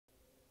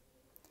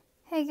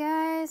Hey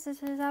guys,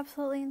 this is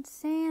absolutely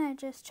insane. I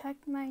just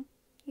checked my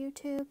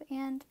YouTube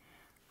and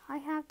I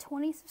have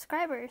 20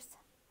 subscribers.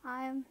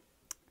 I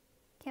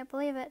can't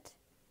believe it.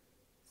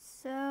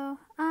 So,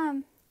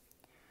 I'm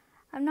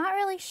not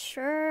really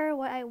sure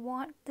what I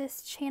want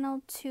this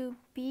channel to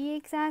be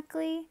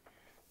exactly,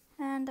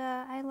 and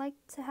I like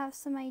to have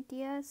some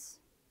ideas.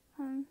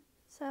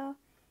 So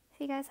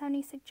if you guys have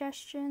any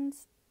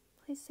suggestions,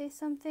 please say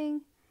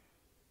something.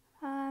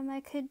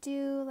 I could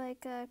do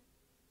like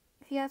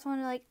if you guys want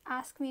to like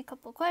ask me a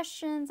couple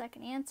questions, I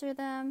can answer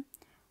them,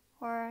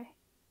 or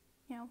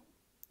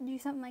do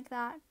something like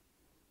that.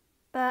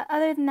 But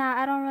other than that,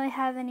 I don't really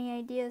have any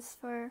ideas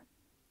for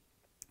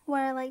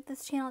what I like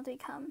this channel to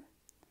become.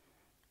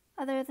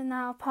 Other than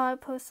that, I'll probably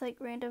post like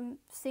random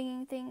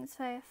singing things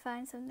if I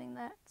find something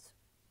that's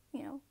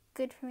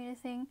good for me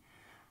to sing.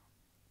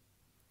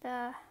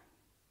 That's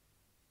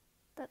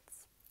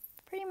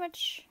pretty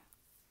much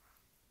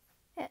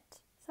it.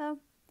 So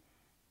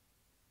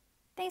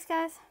thanks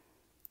guys.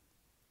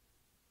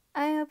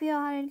 I hope you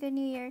all had a good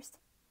New Year's.